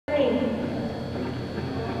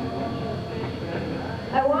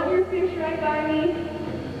right by me.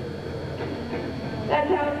 That's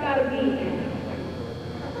how it's gotta be.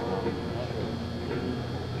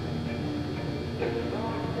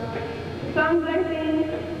 The songs I sing,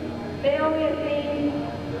 they only sing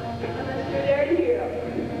unless you're there to hear them.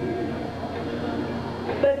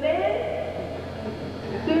 But then,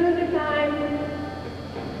 soon as the time,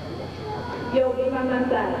 you'll be by my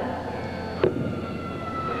side.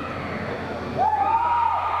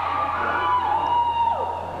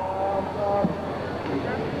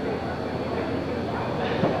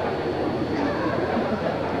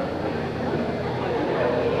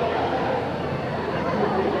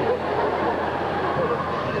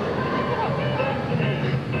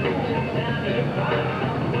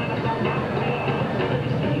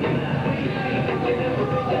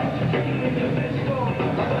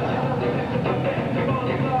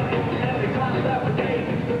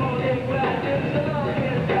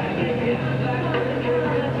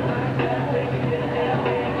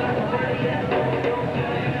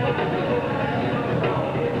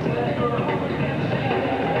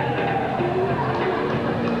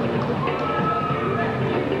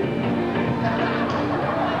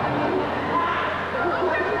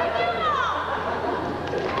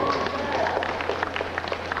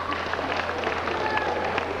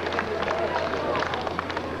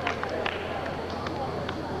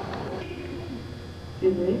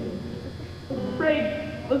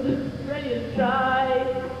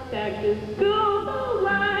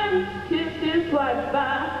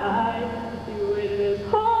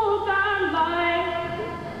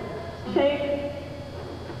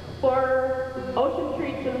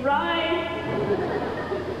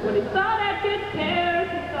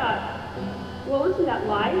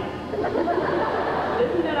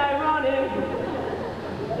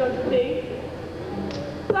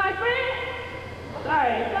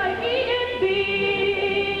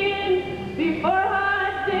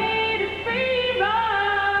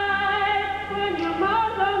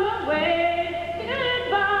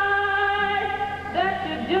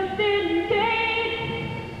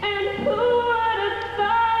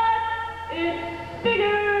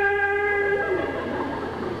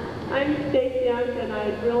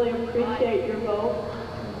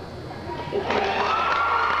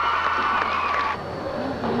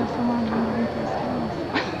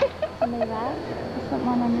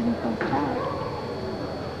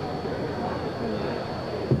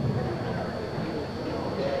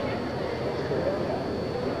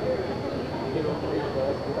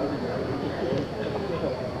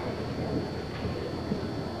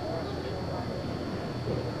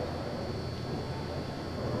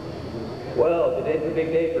 Well, today's a big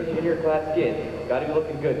day for junior class kids. Gotta be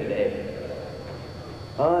looking good today.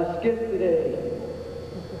 Skits today.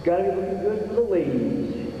 Gotta be looking good for the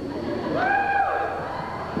ladies.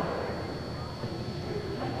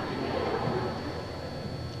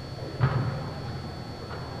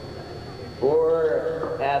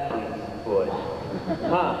 For athlete's foot.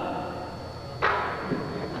 Huh.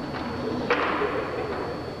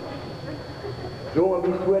 Don't want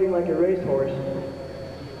to be sweating like a racehorse.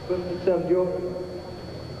 Put some Joe.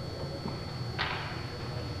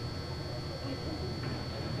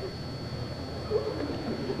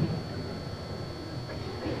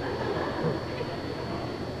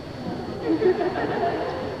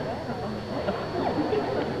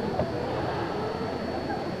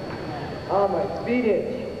 Oh, my speed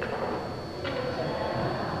itch.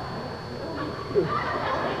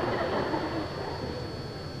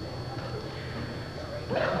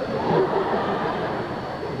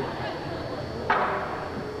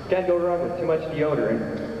 Can't go wrong with too much deodorant.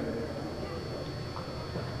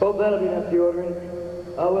 Hope that'll be enough deodorant.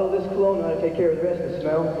 Oh well, this cologne ought to take care of the rest of the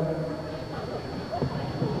smell.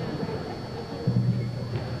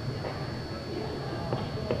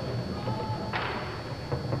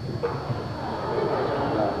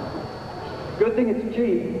 Good thing it's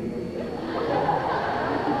cheap.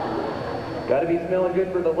 Gotta be smelling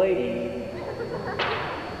good for the ladies.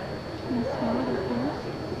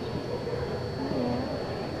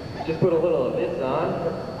 Just put a little of this on.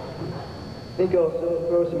 I think I'll also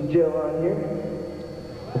throw some gel on here.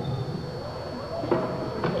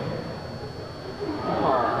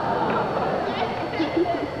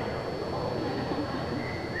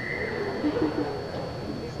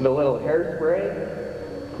 And a little hairspray.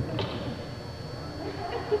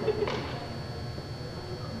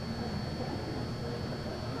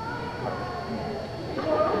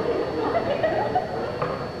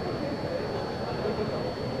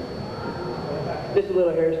 Just a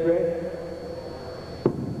little hairspray.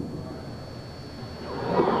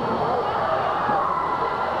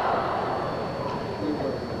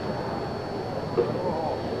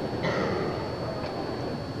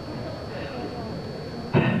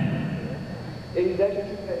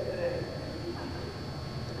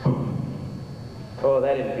 Oh,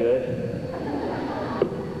 that is good.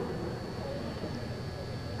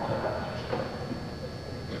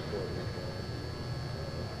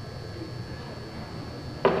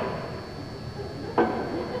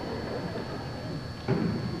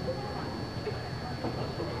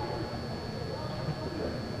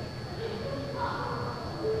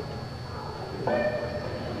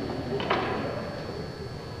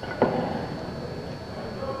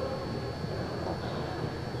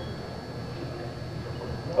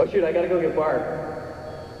 Oh shoot, I gotta go get Bart.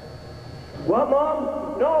 What,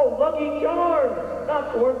 Mom? No, Lucky Charms,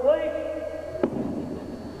 not Fourth Lake.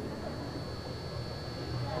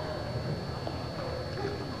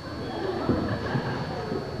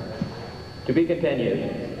 To be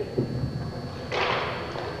continued.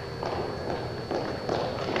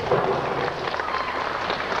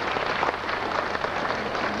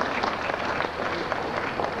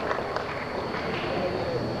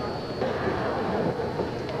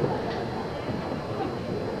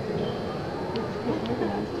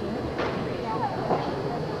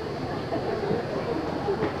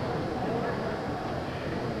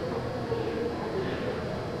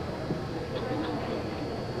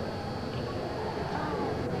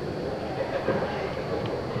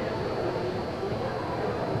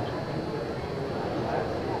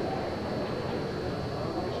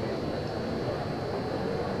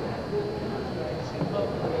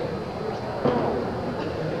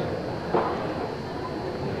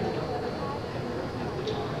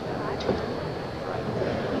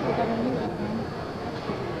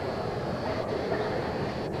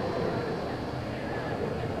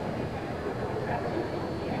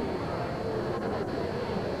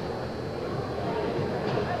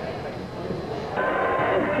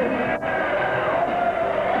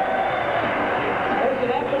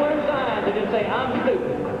 Say, I'm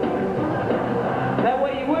stupid. That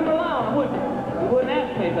way you wouldn't rely on them, would you? You wouldn't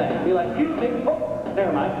ask me anything. Be like, you think, oh,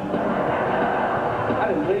 never mind.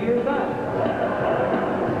 I didn't see your sign.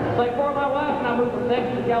 It's like for my wife and I moved from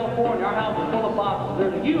Texas to California, our house is full of boxes.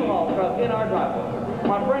 There's a U-Haul truck in our driveway.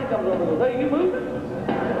 My friend comes over and goes, hey, you moving?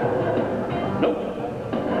 Nope.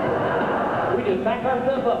 We just pack our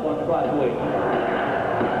stuff up once or twice a week.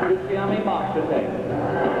 Just see how many boxes it takes.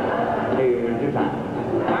 Here's your time.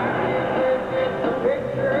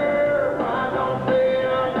 Picture, why don't they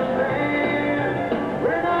understand?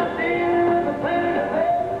 We're not dealing with a planet of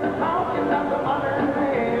apes, we're talking about the modern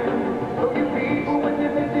man. So you people with the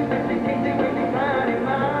 50-50, with the tiny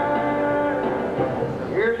mind,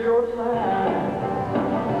 here's your sign.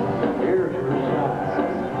 Here's your sign.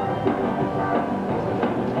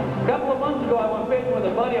 A couple of months ago, I went fishing with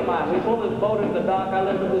a buddy of mine. We pulled this boat into the dock. I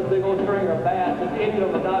lifted this big old stringer of bass. This idiot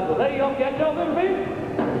on the dock goes, hey, you don't catch all them fish?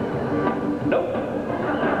 Nope.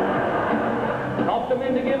 Talked them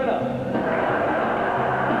into giving up.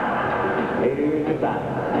 Here's your sign.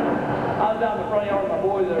 I was down in the front yard with my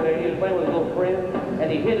boy the other day. He was playing with his little friend,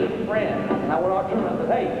 and he hit his friend. And I went out to him and I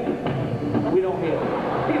said, hey, we don't hit.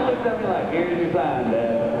 He looked at me like, here's your sign,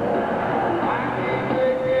 Dad. I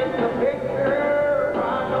can't get the picture,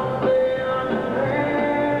 why don't they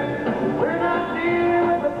understand? We're not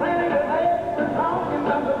dealing with the planet of apes, we're talking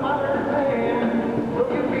about the modern man. So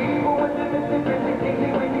you people with the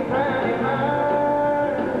 50-50, with the tiny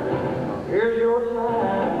mind, here's your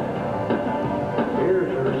sign. Here's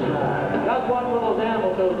your sign. I was watching one of those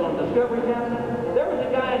animal shows on Discovery Channel. There was a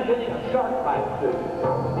guy inventing a shark bite suit.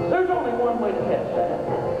 There's only one way to test that.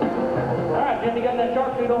 All right, Jim, you got that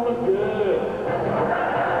shark suit on? Looks good.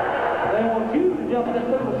 They want you to jump in this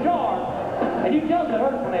little shark, and you tell them it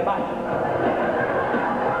hurts when they bite you.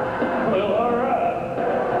 Well, all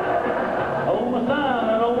right. Hold my sign,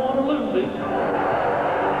 I don't want to lose it.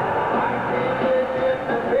 I can't get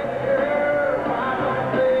the picture, why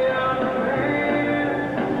don't they understand?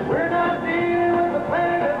 We're not dealing with the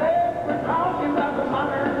planet of apes, we're talking about the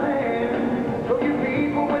modern man. So you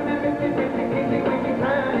people with the 50-50, with the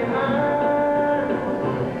tiny mind,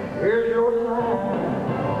 here's your sign.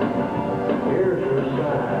 Here's your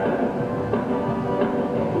sign.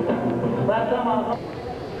 Last time I was...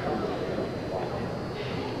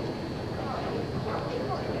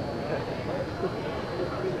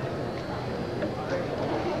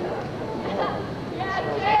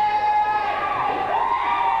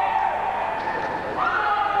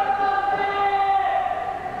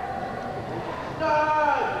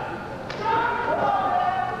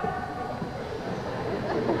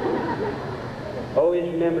 Always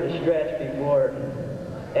remember to stretch before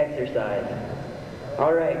exercise.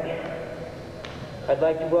 All right. I'd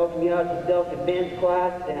like to welcome you out to self-defense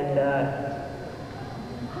class, and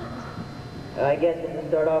I guess we'll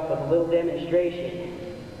start off with a little demonstration.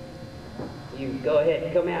 You go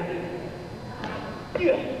ahead, come at me.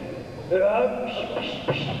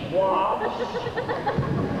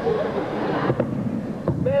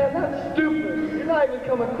 Man, that's stupid. You're not even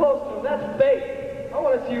coming close to him. That's fake. I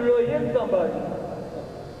want to see you really hit somebody.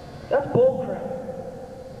 That's bullcrap.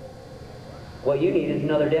 What you need is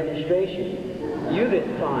another demonstration. You this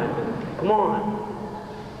time. Come on.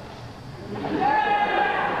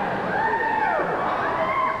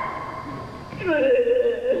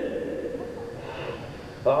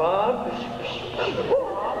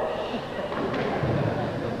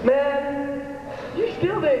 Man, you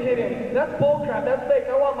still didn't hit him. That's bullcrap. That's fake.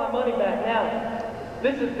 I want my money back now.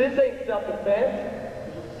 This ain't self-defense.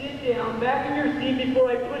 Sit down, back in your seat before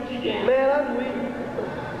I put you down. Man, I'm leaving.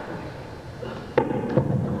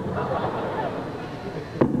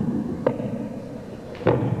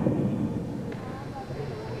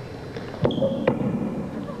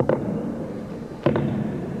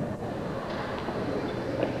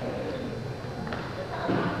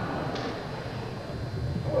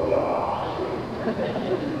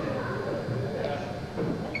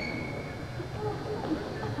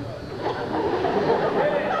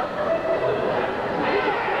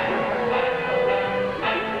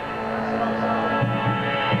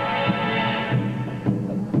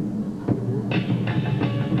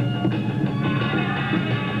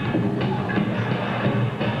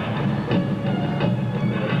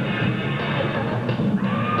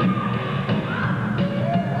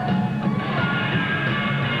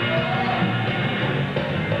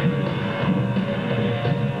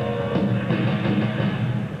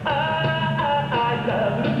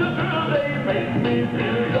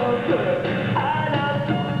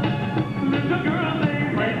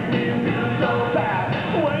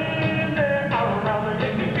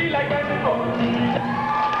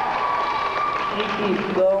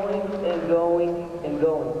 Keep going and going and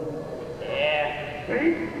going. Yeah.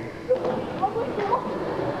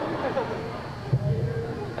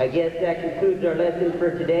 I guess that concludes our lesson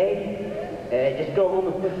for today. Just go home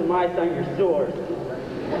and put some ice on your sores.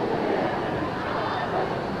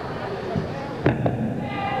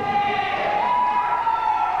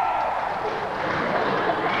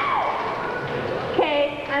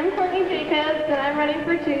 Okay, I'm Courtney Jacobs, and I'm running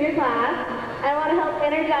for junior class. I want to help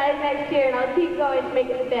energize next year, and I'll keep going to make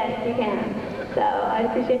it the best we can. So I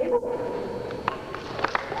appreciate your help.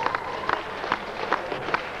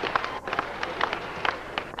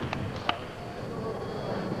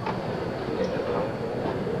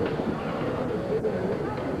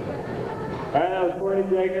 All right, that was Courtney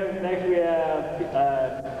Jacobs. Next we have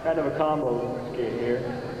kind of a combo skit here.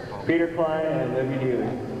 Peter Klein and Libby Healy.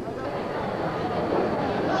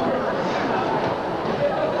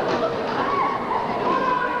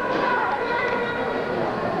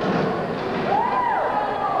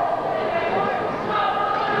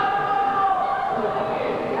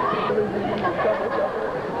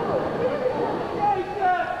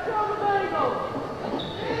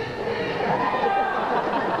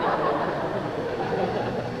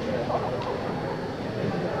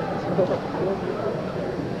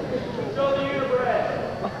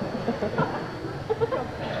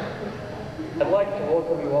 I'd like to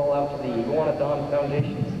welcome you all out to the Iguanodon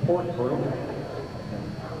Foundation support group.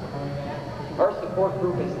 Our support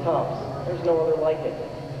group is tops. There's no other like it.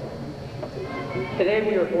 Today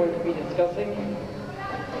we are going to be discussing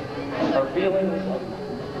our feelings,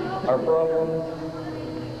 our problems,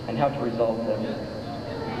 and how to resolve them.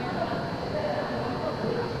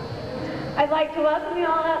 I'd like to welcome you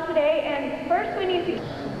all out today, and first we need to...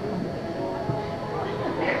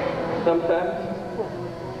 Sometimes,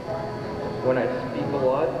 when I speak a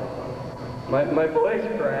lot, my voice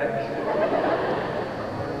cracks.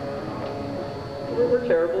 We're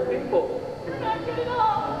terrible people. We're not good at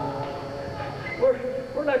all.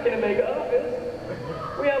 We're not going to make office.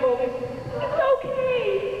 We have all these... It's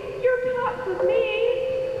okay. Your talks with me.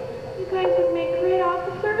 You guys would make great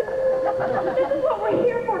officers. This is what we're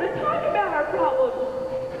here for, to talk about our problems.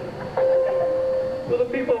 Will the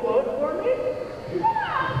people vote for me?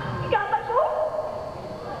 Yeah. You got my vote?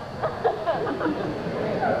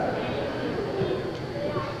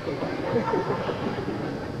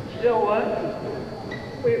 You know what?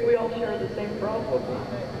 We all share the same problem.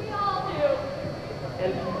 We all do.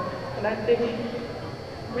 And I think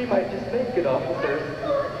we might just make good officers.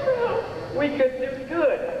 We could do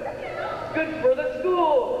good. Good for the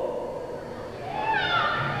school.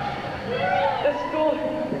 The school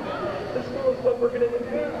is what we're going to be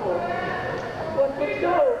good for. Let's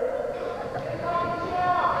go.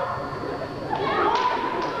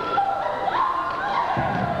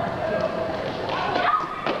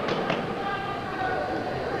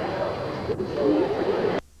 Thank you.